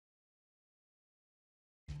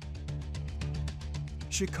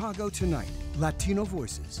Chicago Tonight, Latino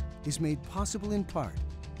Voices is made possible in part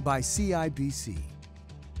by CIBC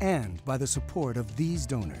and by the support of these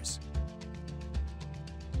donors.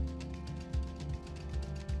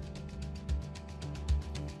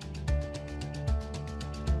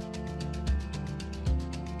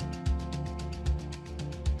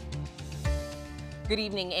 Good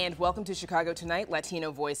evening and welcome to Chicago Tonight,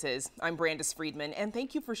 Latino Voices. I'm Brandis Friedman and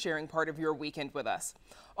thank you for sharing part of your weekend with us.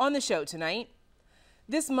 On the show tonight,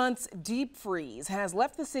 this month's deep freeze has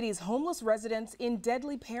left the city's homeless residents in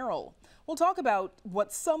deadly peril. We'll talk about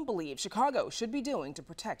what some believe Chicago should be doing to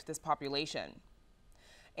protect this population,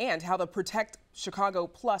 and how the Protect Chicago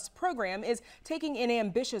Plus program is taking an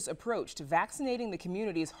ambitious approach to vaccinating the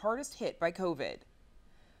communities hardest hit by COVID.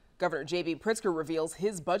 Governor J.B. Pritzker reveals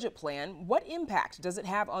his budget plan. What impact does it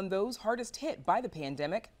have on those hardest hit by the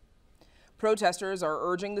pandemic? Protesters are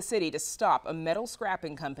urging the city to stop a metal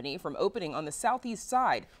scrapping company from opening on the southeast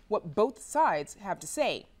side. What both sides have to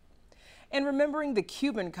say. And remembering the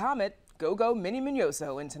Cuban Comet, go Minnie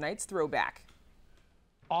Minoso in tonight's Throwback.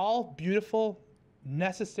 All beautiful,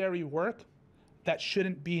 necessary work that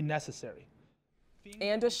shouldn't be necessary.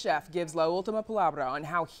 And a chef gives La Última Palabra on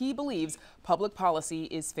how he believes public policy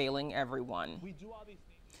is failing everyone.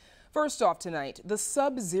 First off tonight, the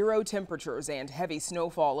sub-zero temperatures and heavy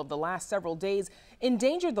snowfall of the last several days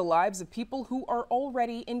endangered the lives of people who are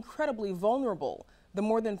already incredibly vulnerable. The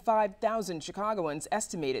more than 5,000 Chicagoans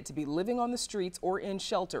estimated to be living on the streets or in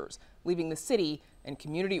shelters, leaving the city and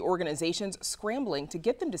community organizations scrambling to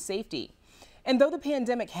get them to safety. And though the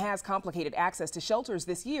pandemic has complicated access to shelters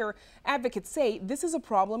this year, advocates say this is a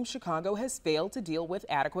problem Chicago has failed to deal with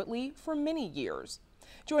adequately for many years.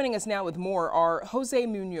 Joining us now with more are Jose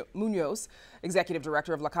Munoz, Executive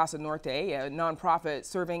Director of La Casa Norte, a nonprofit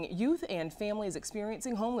serving youth and families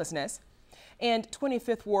experiencing homelessness, and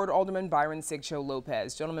 25th Ward Alderman Byron Sigcho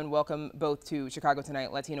Lopez. Gentlemen, welcome both to Chicago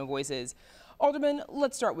Tonight, Latino Voices. Alderman,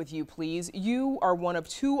 let's start with you, please. You are one of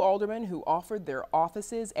two aldermen who offered their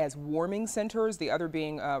offices as warming centers, the other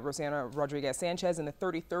being Rosanna Rodriguez Sanchez in the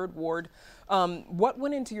 33rd Ward. What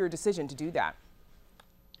went into your decision to do that?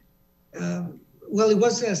 Well, it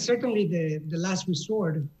was certainly the last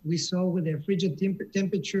resort. We saw with the frigid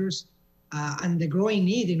temperatures and the growing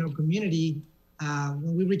need in our community.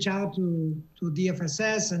 When we reached out to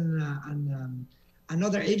DFSS and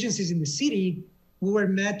other agencies in the city, we were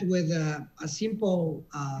met with simple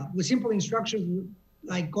instructions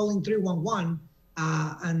like calling 311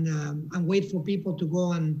 and wait for people to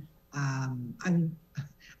go and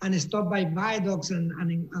stop by viaducts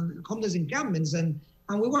and homeless encampments. And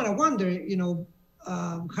we want to wonder, you know,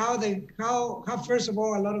 how first of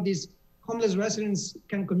all a lot of these homeless residents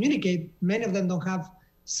can communicate. Many of them don't have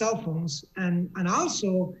cell phones, and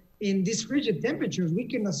also in these frigid temperatures, we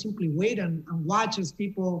cannot simply wait and watch as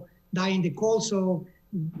people die in the cold. So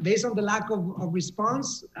based on the lack of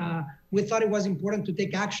response, we thought it was important to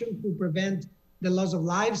take action to prevent the loss of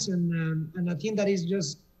lives. And I think that is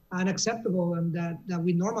just unacceptable, and that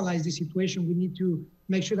we normalize the situation. We need to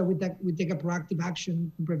make sure that we take a proactive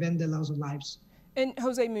action to prevent the loss of lives. And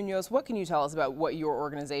Jose Munoz, what can you tell us about what your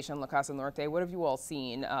organization, La Casa Norte, what have you all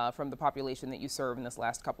seen from the population that you serve in this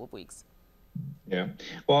last couple of weeks? Yeah,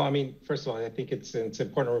 well, I mean, first of all, I think it's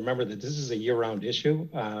important to remember that this is a year-round issue.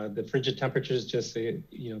 The frigid temperatures just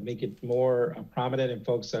make it more prominent, and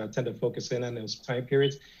folks tend to focus in on those time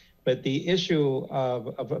periods. But the issue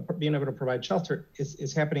of being able to provide shelter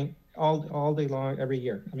is happening all day long, every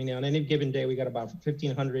year. I mean, on any given day, we got about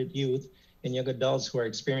 1,500 youth and young adults who are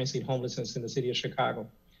experiencing homelessness in the city of Chicago.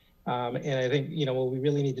 And I think, what we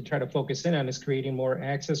really need to try to focus in on is creating more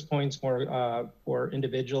access points for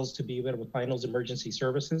individuals to be able to find those emergency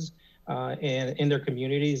services and in their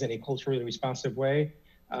communities in a culturally responsive way.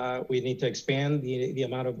 We need to expand the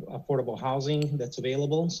amount of affordable housing that's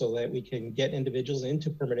available so that we can get individuals into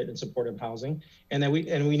permanent and supportive housing. And then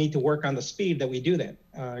we need to work on the speed that we do that.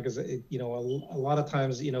 Because, a lot of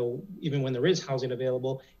times, even when there is housing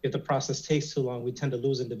available, if the process takes too long, we tend to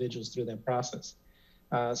lose individuals through that process.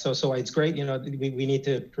 So it's great, we need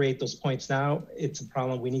to create those points now. It's a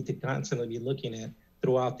problem we need to constantly be looking at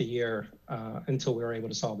throughout the year until we're able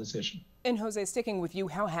to solve this issue. And Jose, sticking with you,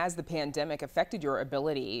 how has the pandemic affected your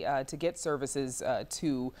ability to get services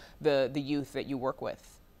to the youth that you work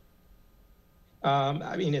with?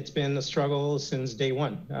 I mean, it's been a struggle since day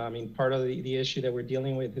one. I mean, part of the issue that we're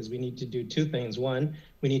dealing with is we need to do two things. One,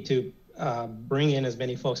 we need to bring in as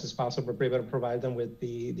many folks as possible, be able to provide them with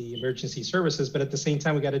the emergency services. But at the same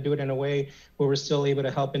time, we got to do it in a way where we're still able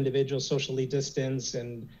to help individuals socially distance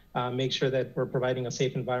and make sure that we're providing a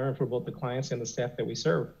safe environment for both the clients and the staff that we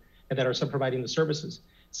serve and that are providing the services.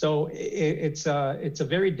 So it's a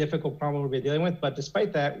very difficult problem we're dealing with. But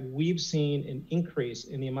despite that, we've seen an increase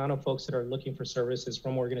in the amount of folks that are looking for services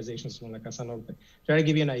from organizations like Casa Norte. Try to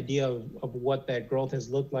give you an idea of what that growth has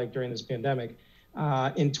looked like during this pandemic.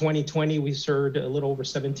 In 2020, we served a little over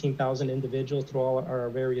 17,000 individuals through all our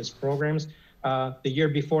various programs. The year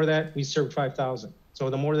before that, we served 5,000. So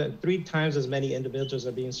the more than 3 times as many individuals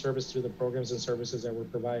are being serviced through the programs and services that we're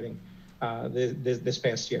providing this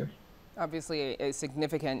past year. Obviously a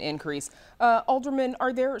significant increase. Alderman,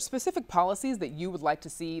 are there specific policies that you would like to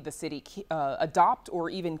see the city adopt or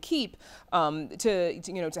even keep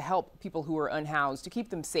to help people who are unhoused, to keep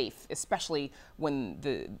them safe, especially when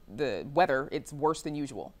the weather, it's worse than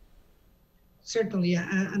usual? Certainly,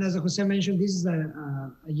 and as Jose mentioned, this is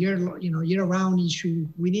a year-round issue.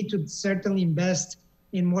 We need to certainly invest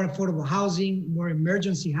in more affordable housing, more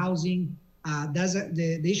emergency housing.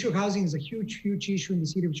 The issue of housing is a huge issue in the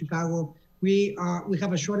city of Chicago. We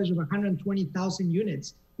have a shortage of 120,000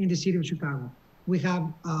 units in the city of Chicago. We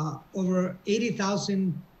have over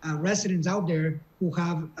 80,000 residents out there who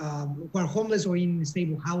are homeless or in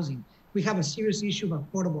stable housing. We have a serious issue of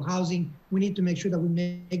affordable housing. We need to make sure that we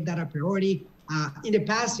make that a priority. In the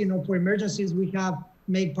past, for emergencies, we have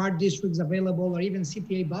made park districts available or even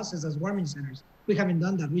CPA buses as warming centers. We haven't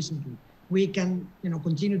done that recently. We can,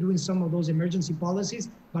 continue doing some of those emergency policies,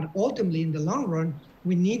 but ultimately, in the long run,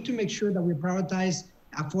 we need to make sure that we prioritize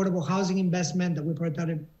affordable housing investment, that we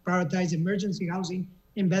prioritize emergency housing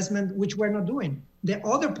investment, which we're not doing. The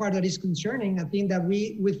other part that is concerning, I think that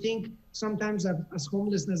we think sometimes as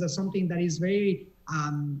homelessness as something that is very,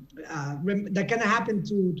 that can happen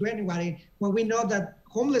to anybody, when we know that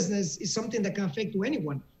homelessness is something that can affect to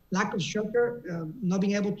anyone. Lack of shelter, not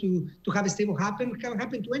being able to have a stable can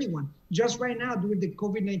happen to anyone. Just right now, during the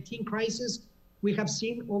COVID-19 crisis, we have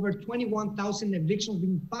seen over 21,000 evictions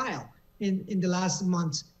being filed in the last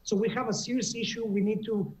months. So we have a serious issue. We need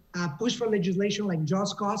to push for legislation like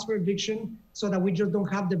just cause for eviction so that we just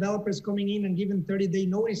don't have developers coming in and giving 30-day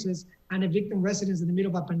notices and evicting residents in the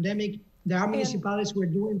middle of a pandemic. There are municipalities who are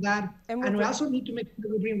doing that. And we also need to make sure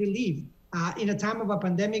that we bring relief. In a time of a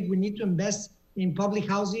pandemic, we need to invest in public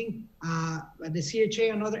housing. The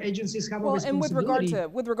CHA and other agencies have a responsibility.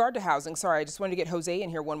 And with regard to housing, sorry, I just wanted to get Jose in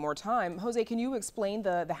here one more time. Jose, can you explain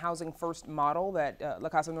the housing first model that La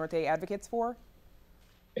Casa Norte advocates for?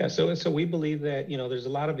 Yeah, so we believe that, there's a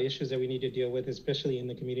lot of issues that we need to deal with, especially in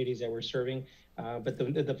the communities that we're serving. But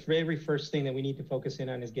the very first thing that we need to focus in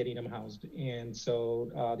on is getting them housed. And so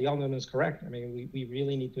the alderman is correct. I mean, we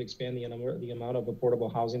really need to expand the amount of affordable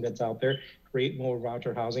housing that's out there, create more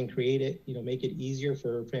voucher housing, create it, make it easier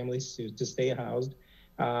for families to stay housed.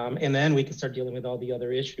 And then we can start dealing with all the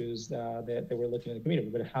other issues that we're looking at in the community.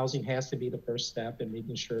 But housing has to be the first step in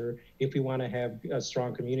making sure, if we want to have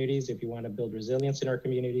strong communities, if we want to build resilience in our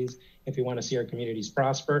communities, if we want to see our communities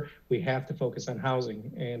prosper, we have to focus on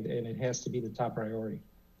housing, and it has to be the top priority.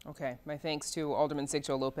 Okay, my thanks to Alderman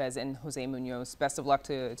Sigcho Lopez and Jose Munoz. Best of luck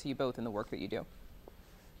to you both in the work that you do.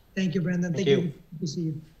 Thank you, Brandon. Thank you. Good to see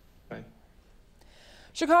you. Bye.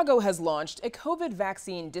 Chicago has launched a COVID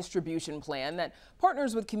vaccine distribution plan that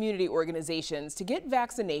partners with community organizations to get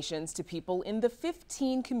vaccinations to people in the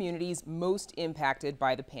 15 communities most impacted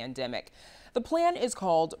by the pandemic. The plan is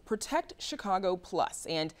called Protect Chicago Plus,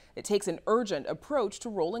 and it takes an urgent approach to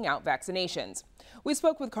rolling out vaccinations. We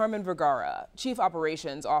spoke with Carmen Vergara, Chief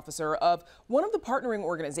Operations Officer of one of the partnering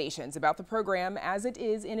organizations, about the program as it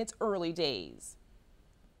is in its early days.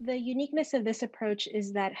 The uniqueness of this approach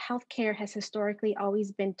is that healthcare has historically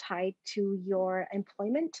always been tied to your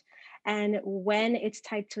employment. And when it's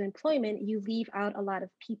tied to employment, you leave out a lot of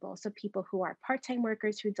people. So people who are part-time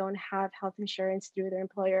workers who don't have health insurance through their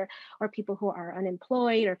employer, or people who are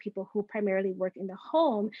unemployed, or people who primarily work in the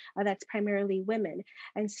home, that's primarily women.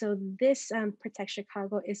 And so this Protect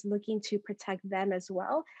Chicago is looking to protect them as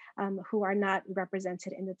well, who are not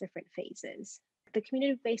represented in the different phases. The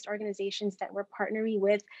community-based organizations that we're partnering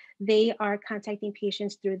with, they are contacting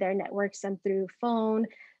patients through their networks, through phone,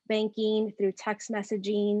 banking, through text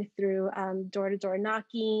messaging, through door-to-door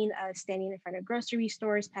knocking, standing in front of grocery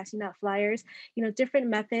stores, passing out flyers, different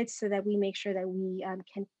methods so that we make sure that we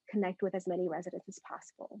can connect with as many residents as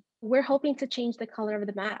possible. We're hoping to change the color of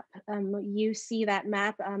the map. You see that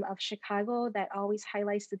map of Chicago that always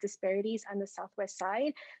highlights the disparities on the southwest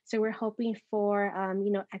side. So we're hoping for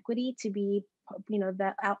equity to be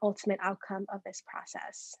the ultimate outcome of this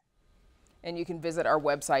process. And you can visit our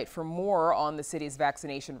website for more on the city's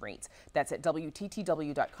vaccination rates. That's at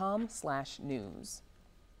WTTW.com/news.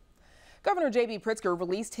 Governor J.B. Pritzker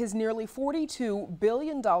released his nearly $42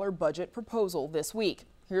 billion budget proposal this week.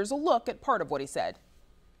 Here's a look at part of what he said.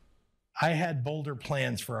 I had bolder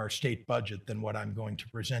plans for our state budget than what I'm going to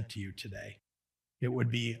present to you today. It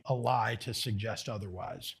would be a lie to suggest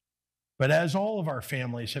otherwise. But as all of our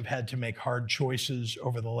families have had to make hard choices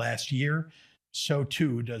over the last year, so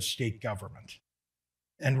too does state government.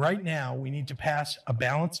 And right now, we need to pass a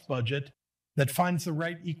balanced budget that finds the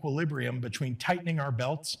right equilibrium between tightening our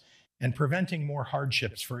belts and preventing more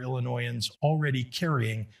hardships for Illinoisans already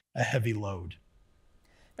carrying a heavy load.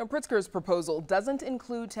 Now, Pritzker's proposal doesn't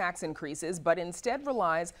include tax increases, but instead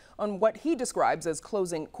relies on what he describes as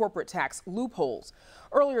closing corporate tax loopholes.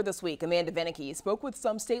 Earlier this week, Amanda Venicky spoke with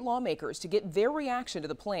some state lawmakers to get their reaction to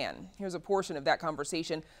the plan. Here's a portion of that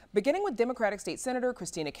conversation, beginning with Democratic State Senator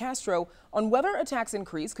Cristina Castro on whether a tax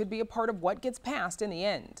increase could be a part of what gets passed in the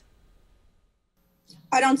end.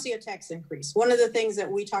 I don't see a tax increase. One of the things that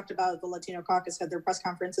we talked about at the Latino caucus at their press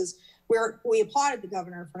conferences, where we applauded the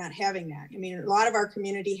governor for not having that. I mean, a lot of our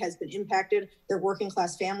community has been impacted. They're working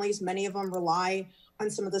class families. Many of them rely on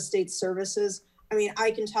some of the state's services. I mean,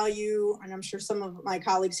 I can tell you, and I'm sure some of my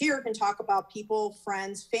colleagues here can talk about people,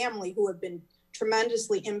 friends, family who have been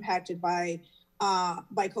tremendously impacted by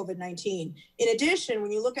COVID-19. In addition,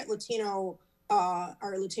 when you look at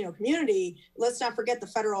our Latino community, let's not forget the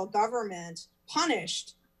federal government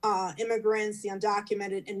punished immigrants, the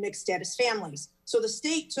undocumented, and mixed status families. So the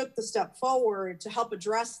state took the step forward to help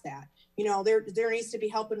address that. You know, there needs to be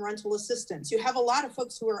help in rental assistance. You have a lot of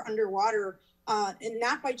folks who are underwater and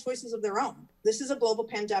not by choices of their own. This is a global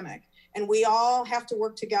pandemic, and we all have to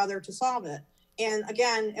work together to solve it. And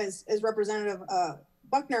again, as Representative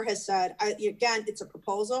Buckner has said, again, it's a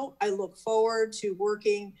proposal. I look forward to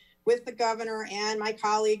working with the governor and my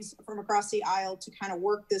colleagues from across the aisle to kind of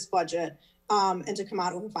work this budget and to come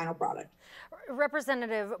out with a final product.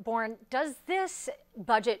 Representative Bourne, does this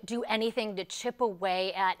budget do anything to chip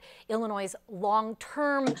away at Illinois'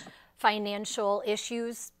 long-term financial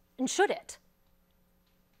issues, and should it?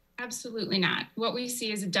 Absolutely not. What we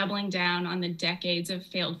see is a doubling down on the decades of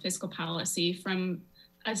failed fiscal policy from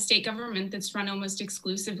a state government that's run almost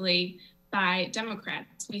exclusively by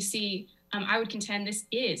Democrats. We see, I would contend this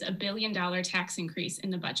is a $1 billion tax increase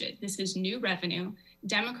in the budget. This is new revenue.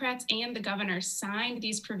 Democrats and the governor signed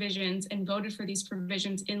these provisions and voted for these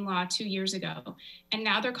provisions in law 2 years ago, and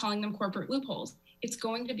now they're calling them corporate loopholes. It's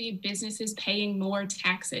going to be businesses paying more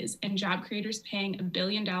taxes and job creators paying $1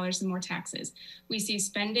 billion in more taxes. We see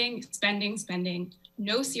spending,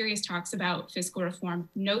 no serious talks about fiscal reform,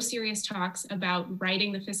 no serious talks about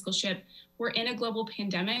righting the fiscal ship. We're in a global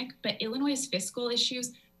pandemic, but Illinois' fiscal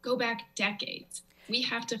issues go back decades. We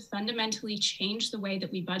have to fundamentally change the way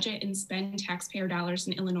that we budget and spend taxpayer dollars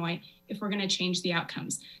in Illinois if we're going to change the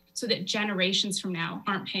outcomes so that generations from now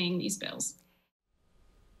aren't paying these bills.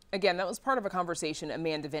 Again, that was part of a conversation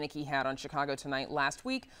Amanda Venicky had on Chicago Tonight last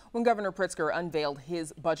week when Governor Pritzker unveiled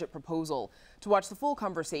his budget proposal. To watch the full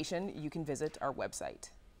conversation, you can visit our website.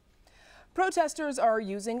 Protesters are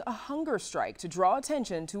using a hunger strike to draw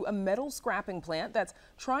attention to a metal scrapping plant that's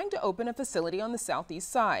trying to open a facility on the southeast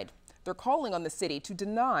side. They're calling on the city to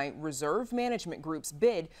deny Reserve Management Group's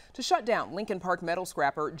bid to shut down Lincoln Park metal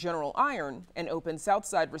scrapper General Iron and open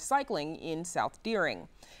Southside Recycling in South Deering.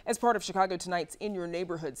 As part of Chicago Tonight's In Your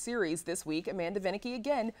Neighborhood series this week, Amanda Venicky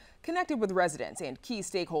again connected with residents and key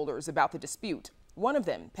stakeholders about the dispute. One of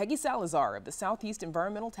them, Peggy Salazar of the Southeast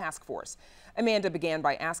Environmental Task Force. Amanda began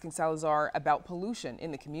by asking Salazar about pollution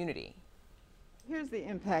in the community. Here's the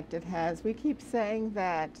impact it has. We keep saying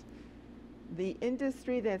that the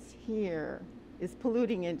industry that's here is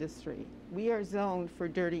polluting industry. We are zoned for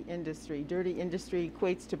dirty industry. Dirty industry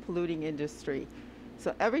equates to polluting industry.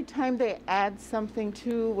 So every time they add something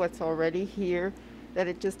to what's already here, that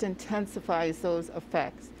it just intensifies those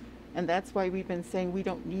effects. And that's why we've been saying we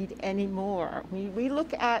don't need any more. We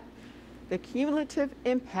look at the cumulative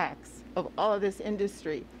impacts of all of this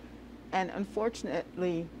industry, and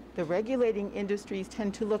unfortunately, the regulating industries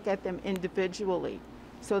tend to look at them individually.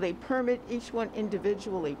 So they permit each one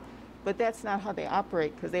individually, but that's not how they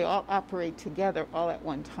operate, because they all operate together all at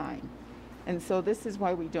one time. And so this is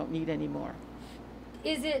why we don't need any more.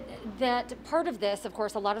 Is it that part of this, of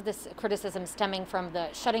course, a lot of this criticism stemming from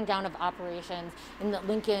the shutting down of operations in the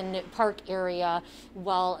Lincoln Park area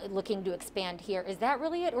while looking to expand here, is that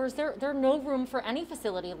really it? Or is there no room for any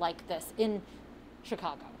facility like this in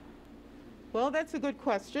Chicago? Well, that's a good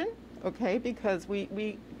question, okay, because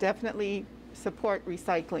we definitely support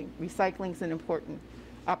recycling. Recycling is an important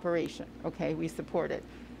operation, okay, we support it.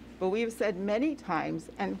 But we've said many times,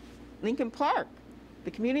 and Lincoln Park, the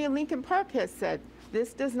community of Lincoln Park has said,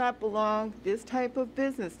 this does not belong, this type of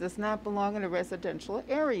business does not belong in a residential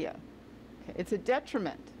area. Okay, it's a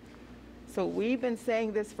detriment. So we've been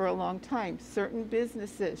saying this for a long time. Certain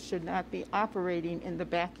businesses should not be operating in the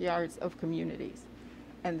backyards of communities.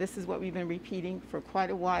 And this is what we've been repeating for quite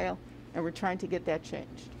a while, and we're trying to get that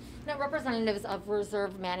changed. Now, representatives of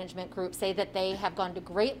reserve management groups say that they have gone to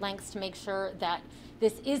great lengths to make sure that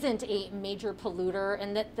this isn't a major polluter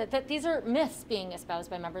and that these are myths being espoused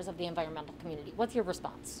by members of the environmental community. What's your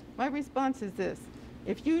response? My response is this.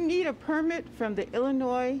 If you need a permit from the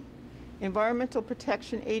Illinois Environmental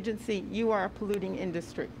Protection Agency, you are a polluting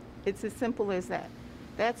industry. It's as simple as that.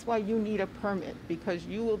 That's why you need a permit, because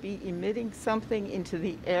you will be emitting something into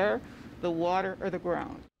the air, the water, or the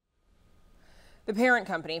ground. The parent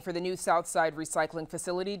company for the new Southside recycling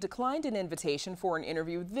facility declined an invitation for an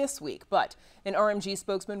interview this week, but an RMG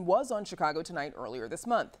spokesman was on Chicago Tonight earlier this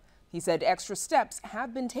month. He said extra steps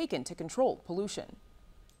have been taken to control pollution.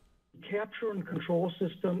 Capture and control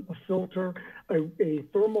system, a filter, a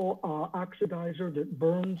thermal oxidizer that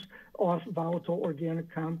burns off volatile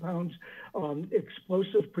organic compounds,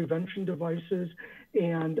 explosive prevention devices,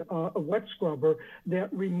 and a wet scrubber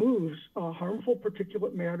that removes harmful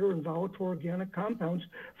particulate matter and volatile organic compounds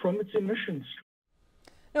from its emissions.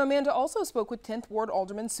 Now, Amanda also spoke with 10th Ward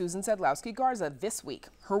Alderman Susan Sadlowski-Garza this week.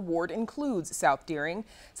 Her ward includes South Deering.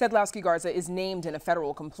 Sadlowski-Garza is named in a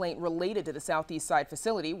federal complaint related to the Southeast Side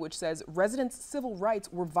facility, which says residents' civil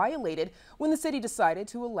rights were violated when the city decided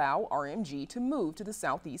to allow RMG to move to the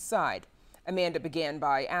Southeast Side. Amanda began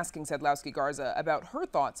by asking Sadlowski-Garza about her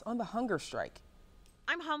thoughts on the hunger strike.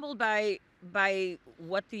 I'm humbled by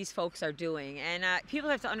what these folks are doing, and people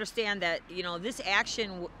have to understand that, you know, this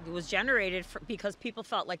action was generated because people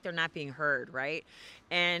felt like they're not being heard, right?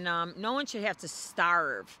 And no one should have to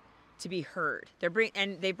starve to be heard.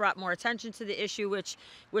 They brought more attention to the issue, which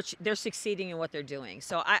they're succeeding in what they're doing.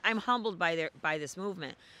 So I'm humbled by this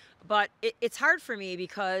movement. But it's hard for me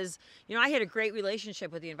because, you know, I had a great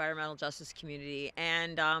relationship with the environmental justice community,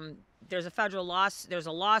 and there's a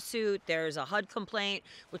lawsuit, there's a HUD complaint,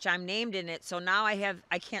 which I'm named in it. So now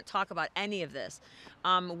I can't talk about any of this,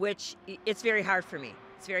 which it's very hard for me.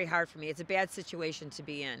 It's very hard for me. It's a bad situation to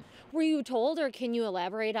be in. Were you told, or can you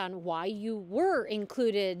elaborate on why you were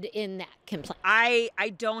included in that complaint? I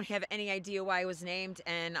don't have any idea why I was named,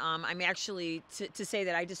 and I'm actually, to say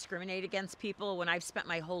that I discriminate against people when I've spent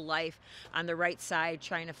my whole life on the right side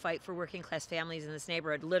trying to fight for working class families in this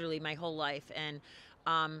neighborhood, literally my whole life. And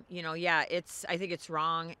you know, yeah, I think it's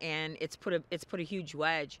wrong, and it's put a huge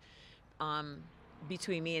wedge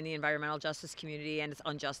between me and the environmental justice community, and it's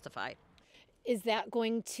unjustified. Is that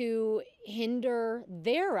going to hinder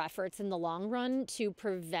their efforts in the long run to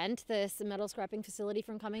prevent this metal scrapping facility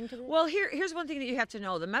from coming to the... Well, here's one thing that you have to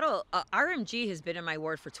know. The metal RMG has been in my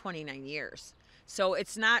ward for 29 years. So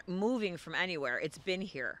it's not moving from anywhere. It's been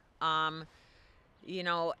here. You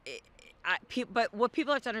know, but what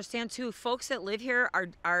people have to understand too, folks that live here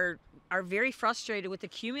are very frustrated with the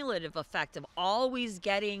cumulative effect of always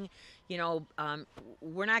getting, you know,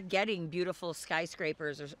 we're not getting beautiful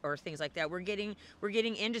skyscrapers or things like that. We're getting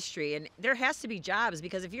industry, and there has to be jobs,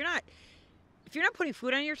 because if you're not putting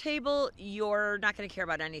food on your table, you're not going to care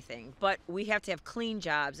about anything. But we have to have clean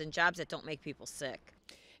jobs and jobs that don't make people sick.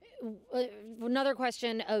 Another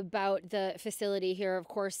question about the facility here, of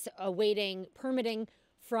course, awaiting permitting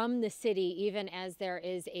from the city, even as there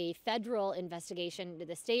is a federal investigation into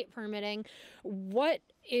the state permitting. What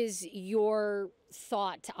is your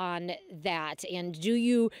thought on that? And do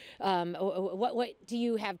you, what do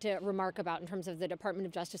you have to remark about in terms of the Department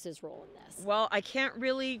of Justice's role in this? Well, I can't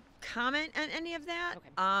really comment on any of that.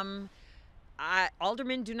 Okay.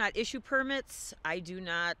 Aldermen do not issue permits. I do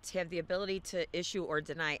not have the ability to issue or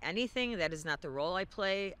deny anything. That is not the role I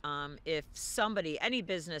play. If somebody, any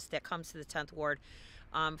business that comes to the 10th Ward,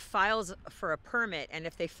 files for a permit, and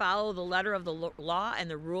if they follow the letter of the law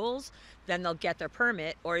and the rules, then they'll get their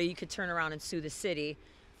permit, or you could turn around and sue the city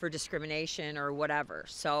for discrimination or whatever.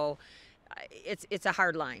 So it's a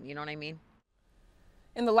hard line, you know what I mean?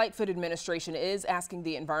 And the Lightfoot administration is asking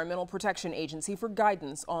the Environmental Protection Agency for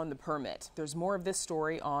guidance on the permit. There's more of this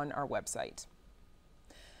story on our website.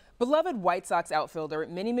 Beloved White Sox outfielder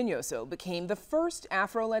Minnie Minoso became the first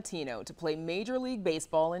Afro-Latino to play Major League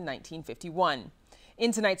Baseball in 1951.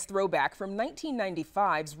 In tonight's throwback from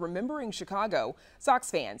 1995's Remembering Chicago,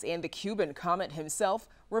 Sox fans and the Cuban Comet himself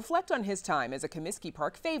reflect on his time as a Comiskey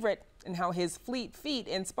Park favorite and how his fleet feet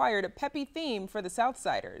inspired a peppy theme for the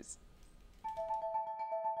Southsiders.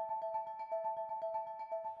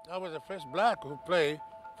 I was the first black who played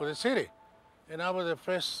for the city, and I was the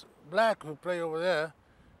first black who played over there,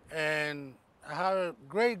 and I had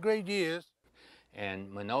great years.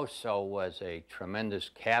 And Minoso was a tremendous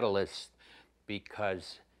catalyst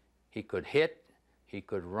because he could hit, He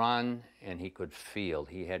could run and he could field.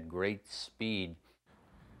 He had great speed.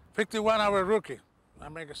 51 hour rookie. I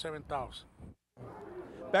make a 7,000.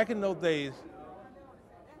 Back in those days,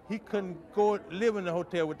 he couldn't go live in the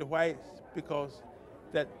hotel with the whites because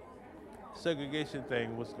that segregation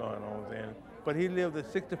thing was going on then. But he lived at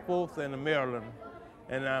 64th and Maryland,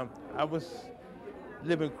 and I was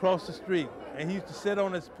living across the street, and he used to sit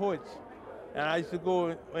on his porch, and I used to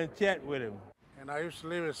go and chat with him. And I used to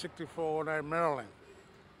live at 6409 Maryland.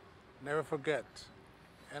 Never forget.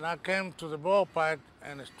 And I came to the ballpark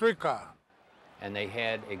in a streetcar. And they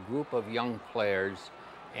had a group of young players,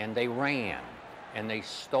 and they ran, and they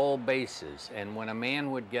stole bases. And when a man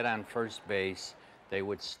would get on first base, they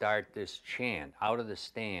would start this chant out of the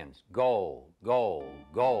stands: goal, goal,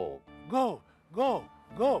 goal. Go, go,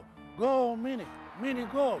 go, go, Mini, Mini,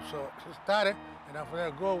 go. So it started, and after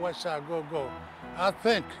that, go, White Sox, go, go. I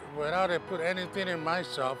think without I put anything in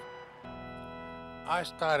myself, I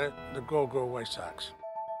started the Go, Go White Sox.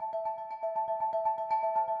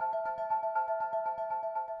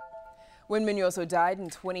 When Muñoz died in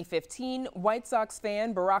 2015, White Sox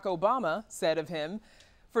fan Barack Obama said of him,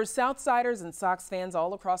 "For Southsiders and Sox fans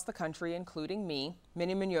all across the country, including me,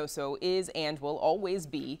 Manny Muñoz is and will always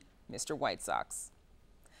be Mr. White Sox."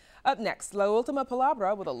 Up next, La Última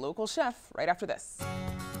Palabra with a local chef right after this.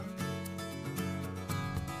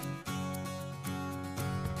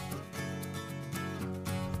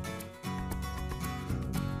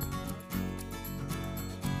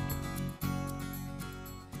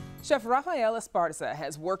 Chef Rafael Esparza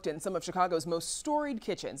has worked in some of Chicago's most storied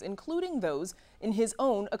kitchens, including those in his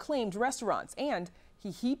own acclaimed restaurants, and he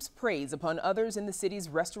heaps praise upon others in the city's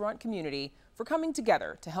restaurant community for coming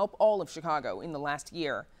together to help all of Chicago in the last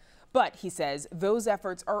year. But he says those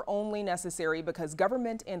efforts are only necessary because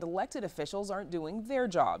government and elected officials aren't doing their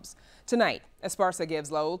jobs. Tonight, Esparza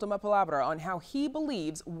gives La Última Palabra on how he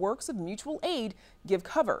believes works of mutual aid give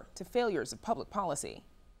cover to failures of public policy.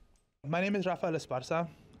 My name is Rafael Esparza.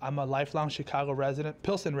 I'm a lifelong Chicago resident,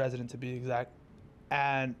 Pilsen resident to be exact.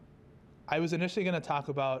 And I was initially going to talk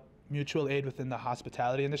about mutual aid within the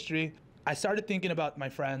hospitality industry. I started thinking about my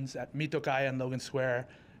friends at Mito Kaya and Logan Square,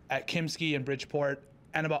 at Kimsky and Bridgeport,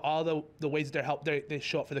 and about all the ways they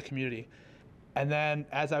show up for the community. And then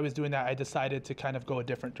as I was doing that, I decided to kind of go a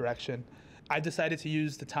different direction. I decided to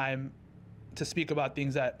use the time to speak about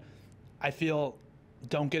things that I feel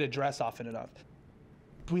don't get addressed often enough.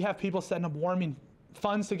 We have people setting up warming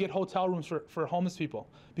funds to get hotel rooms for homeless people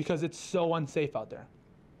because it's so unsafe out there.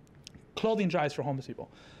 Clothing drives for homeless people.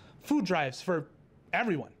 Food drives for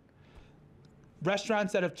everyone.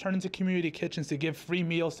 Restaurants that have turned into community kitchens to give free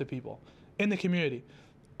meals to people in the community.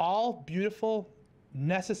 All beautiful,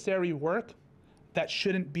 necessary work that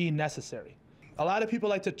shouldn't be necessary. A lot of people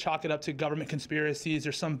like to chalk it up to government conspiracies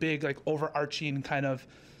or some big like overarching kind of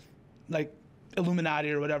like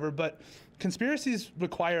Illuminati or whatever, but conspiracies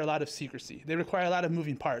require a lot of secrecy. They require a lot of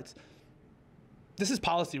moving parts. This is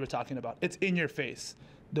policy we're talking about. It's in your face.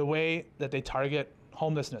 The way that they target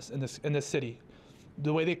homelessness in this city,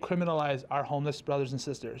 the way they criminalize our homeless brothers and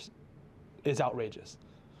sisters is outrageous.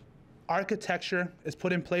 Architecture is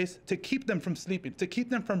put in place to keep them from sleeping, to keep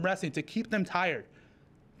them from resting, to keep them tired,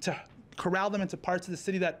 to corral them into parts of the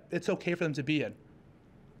city that it's okay for them to be in.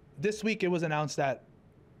 This week it was announced that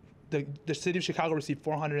the city of Chicago received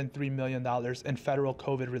 $403 million in federal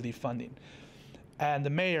COVID relief funding. And the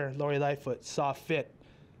mayor, Lori Lightfoot, saw fit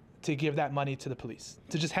to give that money to the police,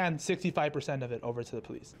 to just hand 65% of it over to the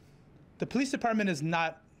police. The police department is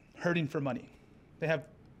not hurting for money. They have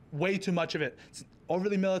way too much of it. It's an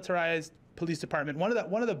overly militarized police department, one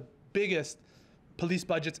of the biggest police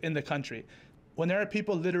budgets in the country, when there are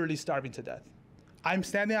people literally starving to death. I'm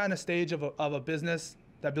standing on a stage of a business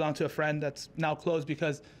that belonged to a friend that's now closed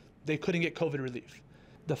because they couldn't get COVID relief.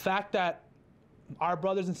 The fact that our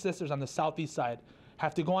brothers and sisters on the southeast side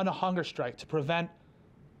have to go on a hunger strike to prevent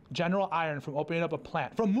General Iron from opening up a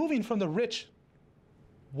plant, from moving from the rich,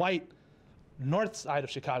 white, north side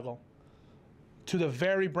of Chicago to the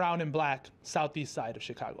very brown and black southeast side of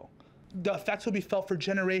Chicago. The effects will be felt for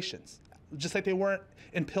generations, just like they weren't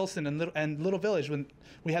in Pilsen and Little Village when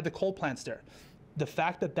we had the coal plants there. The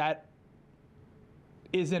fact that that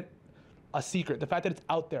isn't a secret, the fact that it's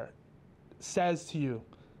out there, says to you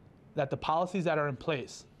that the policies that are in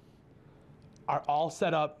place are all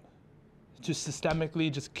set up to systemically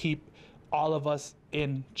just keep all of us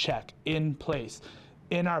in check, in place,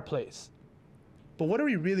 in our place. But what are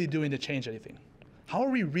we really doing to change anything? How are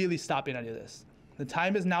we really stopping any of this? The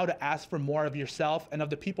time is now to ask for more of yourself and of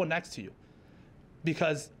the people next to you,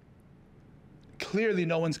 because clearly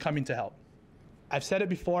no one's coming to help. I've said it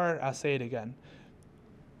before, I'll say it again.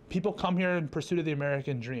 People come here in pursuit of the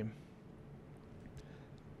American dream.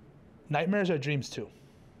 Nightmares are dreams too.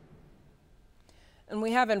 And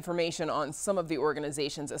we have information on some of the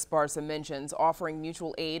organizations Esparza mentions offering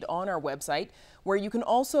mutual aid on our website, where you can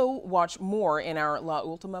also watch more in our La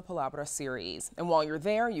Última Palabra series. And while you're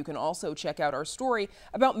there, you can also check out our story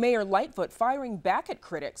about Mayor Lightfoot firing back at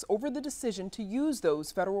critics over the decision to use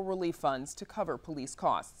those federal relief funds to cover police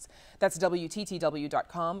costs. That's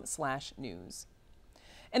WTTW.com/news.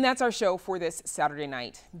 And that's our show for this Saturday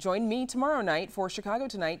night. Join me tomorrow night for Chicago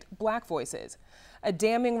Tonight Black Voices. A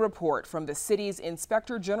damning report from the city's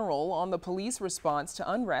Inspector General on the police response to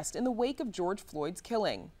unrest in the wake of George Floyd's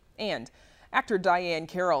killing. And actor Diane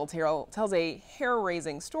Carroll tells a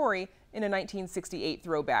hair-raising story in a 1968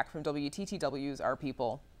 throwback from WTTW's Our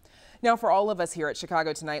People. Now, for all of us here at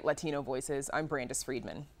Chicago Tonight Latino Voices, I'm Brandis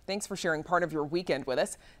Friedman. Thanks for sharing part of your weekend with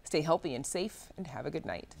us. Stay healthy and safe, and have a good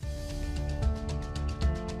night.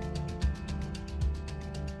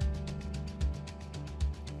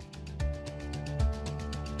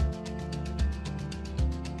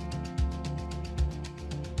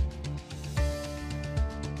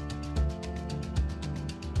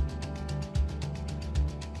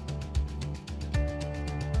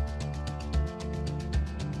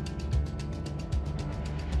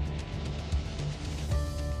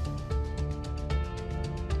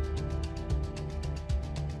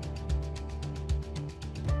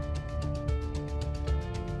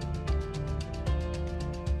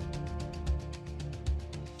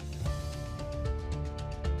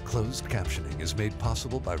 Closed captioning is made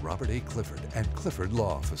possible by Robert A. Clifford and Clifford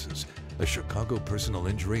Law Offices, a Chicago personal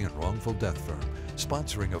injury and wrongful death firm,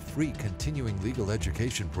 sponsoring a free continuing legal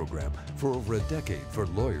education program for over a decade for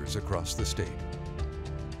lawyers across the state.